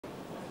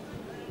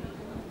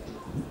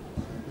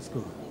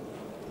go.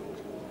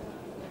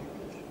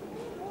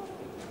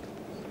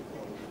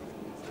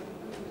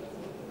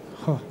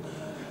 Oh,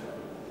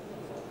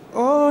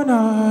 oh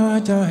no,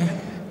 joy.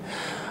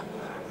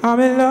 I'm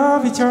in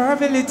love with your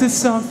ability to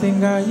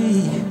something I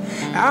eat.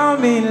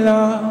 I'm in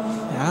love,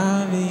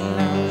 I'm in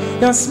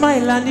love. Your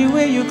smile and the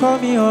way you call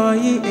me, oh,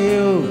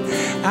 yeah.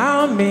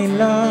 I'm in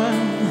love.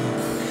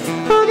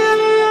 Oh,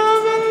 girl,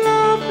 I'm in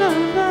love,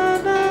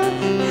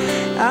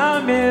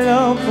 I'm in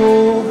love,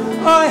 oh.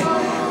 Oh,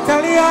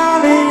 girl,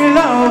 I'm in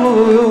love,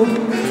 oh.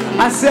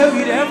 I said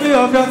with every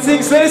of your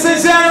things, ladies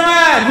and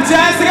gentlemen, put your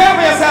hands together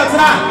for yourself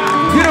tonight.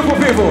 Beautiful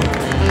people.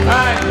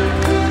 Alright.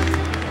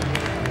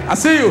 I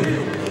see you.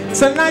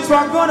 Tonight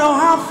we're gonna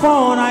have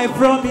fun, I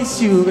promise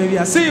you, baby.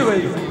 I see you,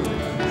 baby.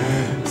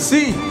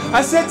 See,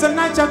 I said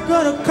tonight you're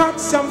gonna catch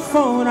some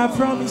fun, I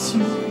promise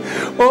you.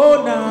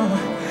 Oh, now.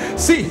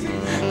 See,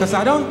 cause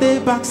I don't dare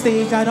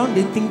backstage, I don't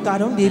dare think, I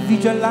don't dare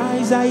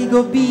visualize how it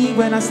go be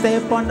when I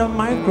step on the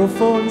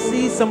microphone.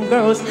 See some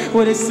girls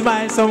with a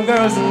smile, some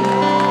girls.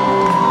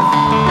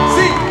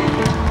 See,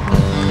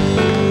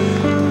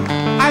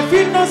 I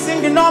feel no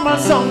sing the normal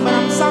song, but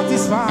I'm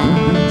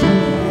satisfied.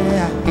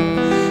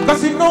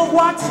 Cause you know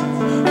what?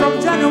 From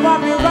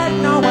January right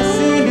now I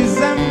see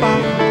December.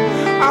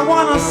 I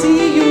wanna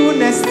see you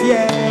next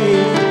year.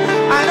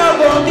 I know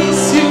gonna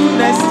miss you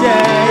next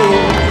year.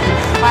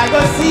 I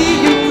go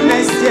see you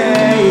next year.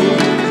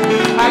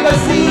 I go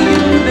see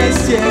you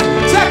next year.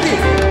 Check it.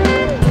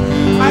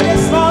 I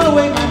just small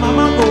away my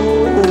mama go,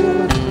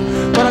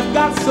 but I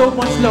got so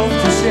much love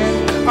to share.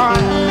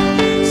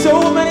 So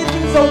many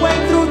things I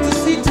went through to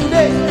see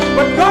today,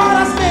 but God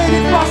has made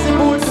it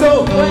possible.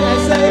 So when I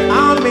say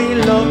I'm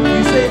in love,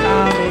 you say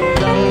I'm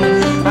in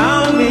love.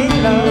 I'm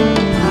in love.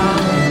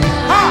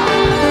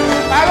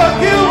 I will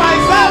kill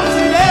myself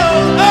today.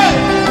 Oh, hey.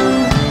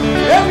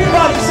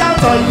 Everybody shout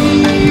oh,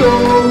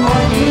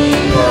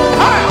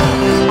 oh.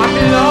 I'm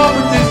in love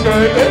with this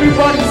girl.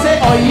 Everybody say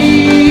oh,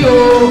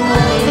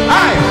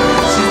 hi.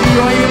 She's the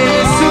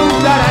only soup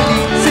that I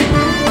need. See,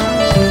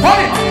 hold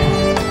it.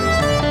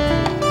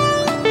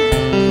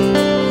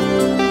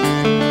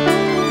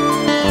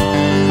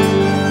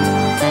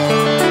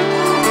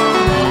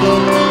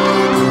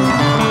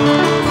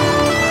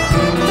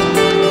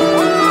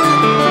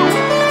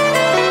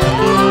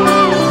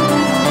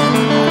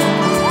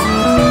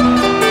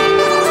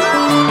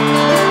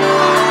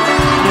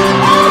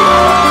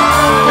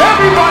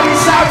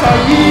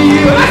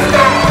 Let's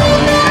go!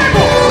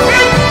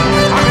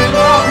 I'm in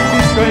love with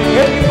this girl.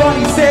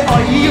 Everybody say, oh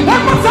yeah.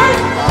 One more time.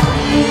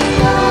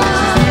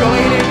 She's the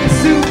only name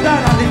suit that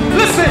I need.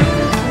 Listen.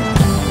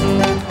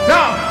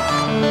 Now,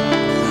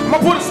 I'm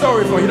gonna put a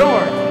story for you. Don't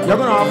worry. You're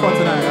gonna have fun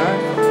tonight,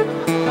 alright?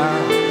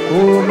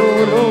 Oh no,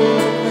 no.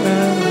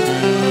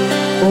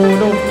 Oh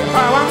no.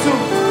 Alright, 1,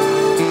 2.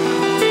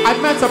 I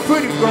met a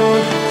pretty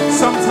girl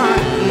sometime,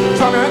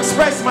 trying to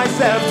express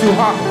myself to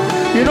her.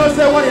 You know,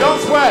 say when it don't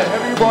swell,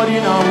 everybody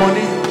now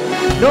money.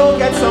 Don't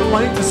get some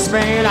money to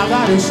spend, I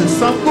gotta show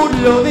some good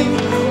loving.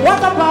 What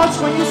about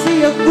when you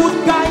see a good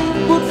guy,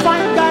 good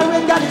fine guy,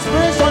 when got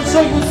inspiration,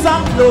 show you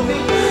some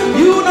loving.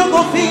 You don't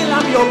go feel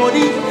I'm your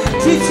money.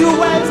 Treat you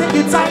well, take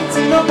it tight,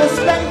 you don't go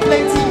spend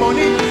plenty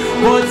money.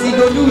 But he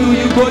go do you,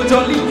 you go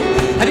jolly.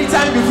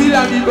 Anytime you feel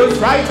like you go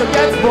try to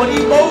get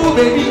money, oh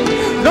baby.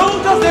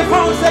 Don't just the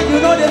phone say you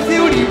know they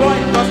feel the boy.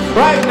 Cause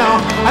right now,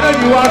 I know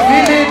you are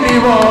feeling the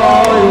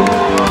boy.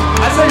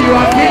 I say you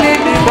are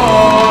feeling the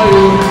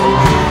boy.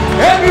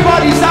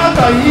 Everybody shout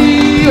oh,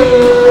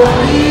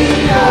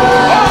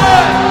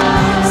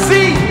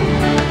 see,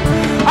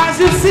 as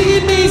you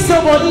see me,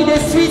 somebody they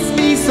sweet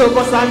me so,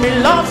 cause I'm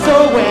in love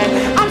so well.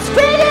 I'm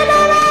screaming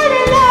around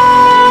in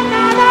love,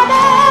 na na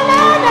na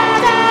na na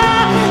na.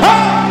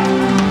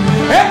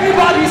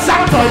 Everybody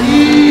shout oh,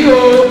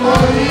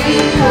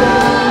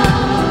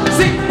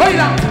 see, wait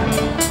up.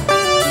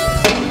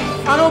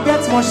 I don't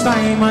get much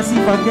time, as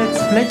if I get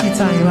plenty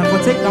time. I will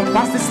take them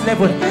past this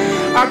level.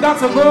 I got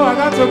to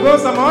go.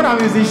 Some other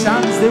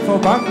musicians, they for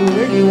back who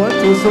really want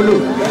to solo.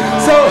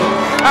 So,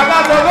 I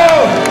got to go.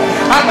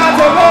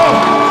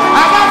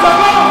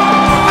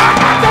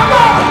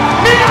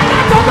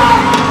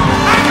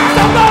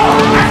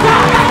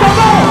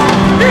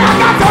 Me,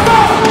 I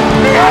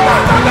got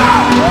to go.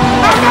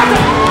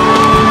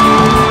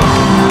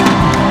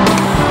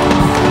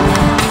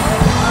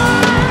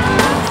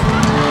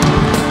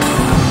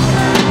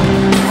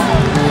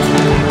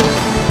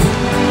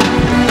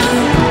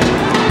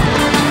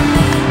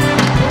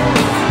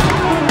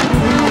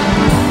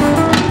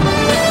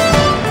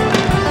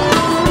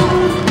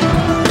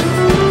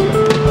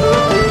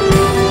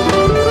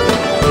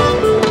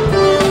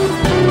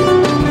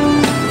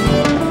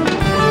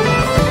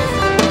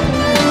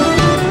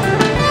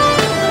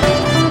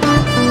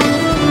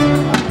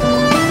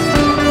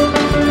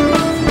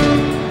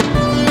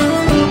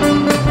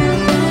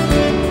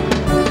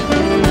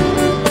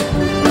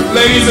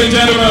 Ladies and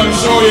gentlemen, I'm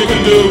sure you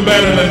can do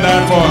better than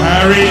that for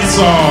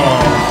harrysong.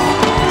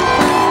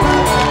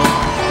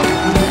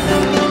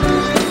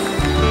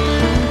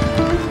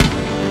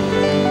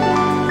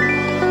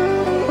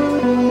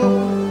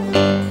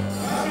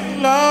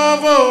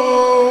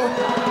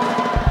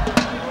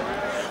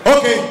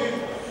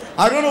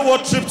 I don't know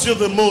what tripped you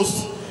the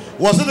most.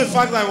 Was it the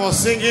fact that I was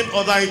singing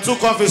or that he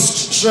took off his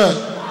shirt?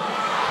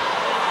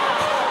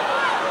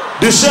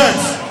 The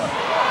shirt.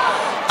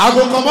 I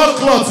go come out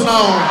clothes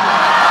now.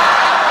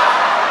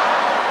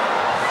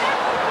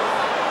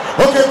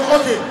 Okay.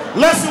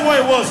 Let's see what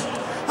it was.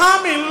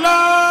 I'm in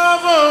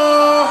love.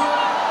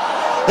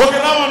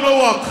 Okay, that one no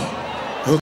work.